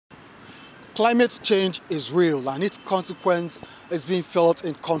Climate change is real and its consequence is being felt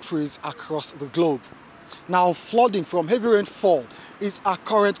in countries across the globe. Now, flooding from heavy rainfall is a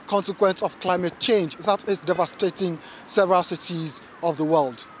current consequence of climate change that is devastating several cities of the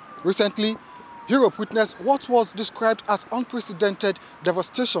world. Recently, Europe witnessed what was described as unprecedented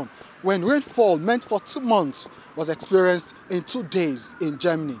devastation when rainfall meant for 2 months was experienced in 2 days in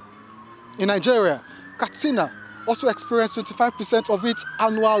Germany. In Nigeria, Katsina also experienced 25% of its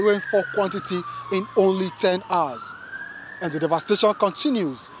annual rainfall quantity in only 10 hours. And the devastation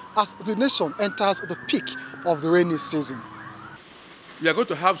continues as the nation enters the peak of the rainy season. We are going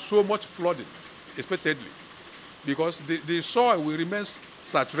to have so much flooding, expectedly, because the soil will remain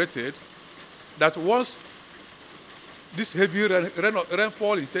saturated, that once this heavy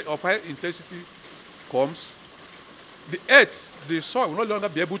rainfall of high intensity comes, the earth, the soil will no longer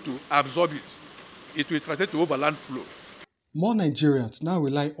be able to absorb it. It will translate to overland flow. More Nigerians now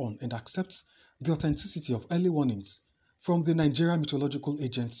rely on and accept the authenticity of early warnings from the Nigeria Meteorological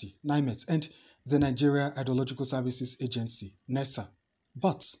Agency, NIMET, and the Nigeria Hydrological Services Agency, NESA.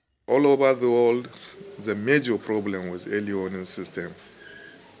 But all over the world, the major problem with early warning system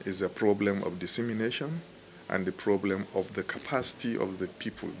is a problem of dissemination and the problem of the capacity of the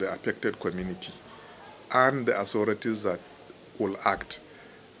people, the affected community, and the authorities that will act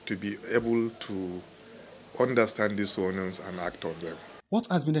to be able to understand these warnings and act on them. What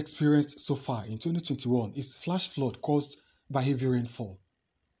has been experienced so far in 2021 is flash flood caused by heavy rainfall.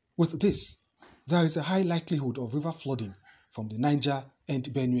 With this, there is a high likelihood of river flooding from the Niger and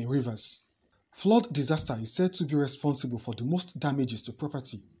Benue rivers. Flood disaster is said to be responsible for the most damages to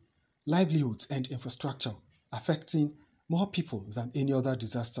property, livelihoods and infrastructure, affecting more people than any other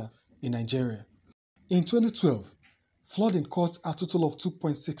disaster in Nigeria. In 2012, flooding caused a total of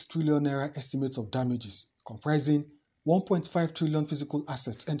 2.6 trillion naira estimates of damages, comprising 1.5 trillion physical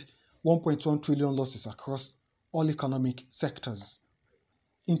assets and 1.1 trillion losses across all economic sectors.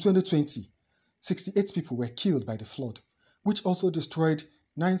 In 2020, 68 people were killed by the flood, which also destroyed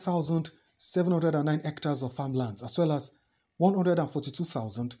 9,709 hectares of farmlands as well as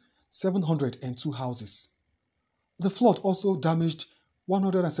 142,702 houses. The flood also damaged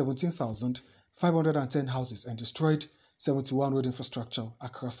 117,510 houses and destroyed 71 road infrastructure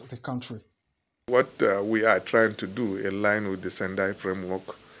across the country. What we are trying to do in line with the Sendai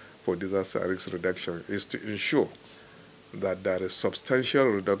framework for disaster risk reduction is to ensure that there is substantial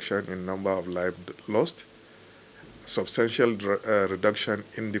reduction in number of lives lost, substantial reduction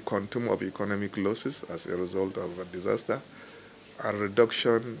in the quantum of economic losses as a result of a disaster, and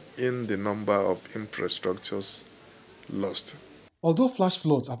reduction in the number of infrastructures lost. Although flash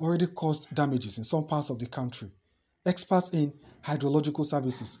floods have already caused damages in some parts of the country, experts in hydrological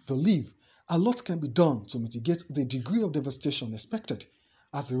services believe a lot can be done to mitigate the degree of devastation expected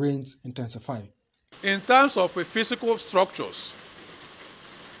as the rains intensify. In terms of physical structures,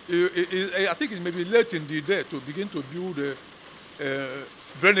 I think it may be late in the day to begin to build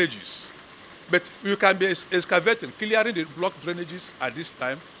drainages. But you can be excavating, clearing the blocked drainages at this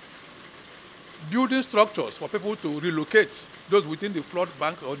time, building structures for people to relocate those within the flood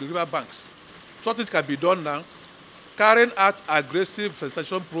bank or the river banks. Something can be done now. Carrying out aggressive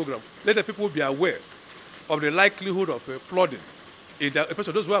sensitization program, let the people be aware of the likelihood of flooding,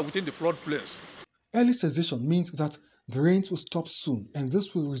 especially those who are within the flood plains. Early cessation means that the rains will stop soon, and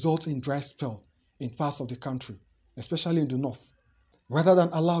this will result in dry spell in parts of the country, especially in the north, rather than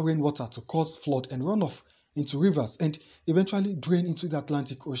allow rainwater to cause flood and runoff into rivers and eventually drain into the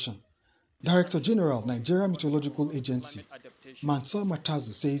Atlantic Ocean. Director General, Nigeria Meteorological Agency, Mansur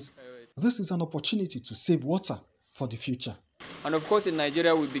Matazu, says this is an opportunity to save water for the future. And of course, in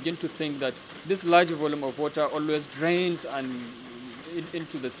Nigeria, we begin to think that this large volume of water always drains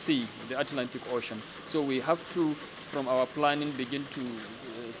into the sea, the Atlantic Ocean. So we have to, from our planning, begin to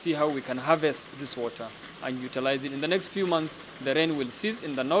see how we can harvest this water and utilize it. In the next few months, the rain will cease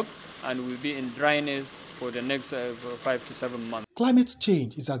in the north and will be in dryness for the next 5 to 7 months. Climate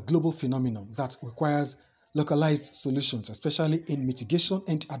change is a global phenomenon that requires localized solutions, especially in mitigation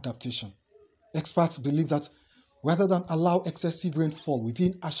and adaptation. Experts believe that rather than allow excessive rainfall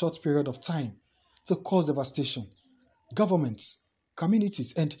within a short period of time to cause devastation, governments,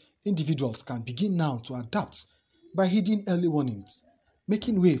 communities, and individuals can begin now to adapt by heeding early warnings,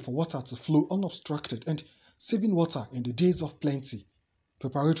 making way for water to flow unobstructed and saving water in the days of plenty,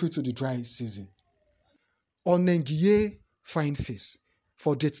 preparatory to the dry season. Onengiye Fine Face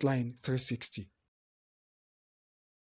for DATELINE 360.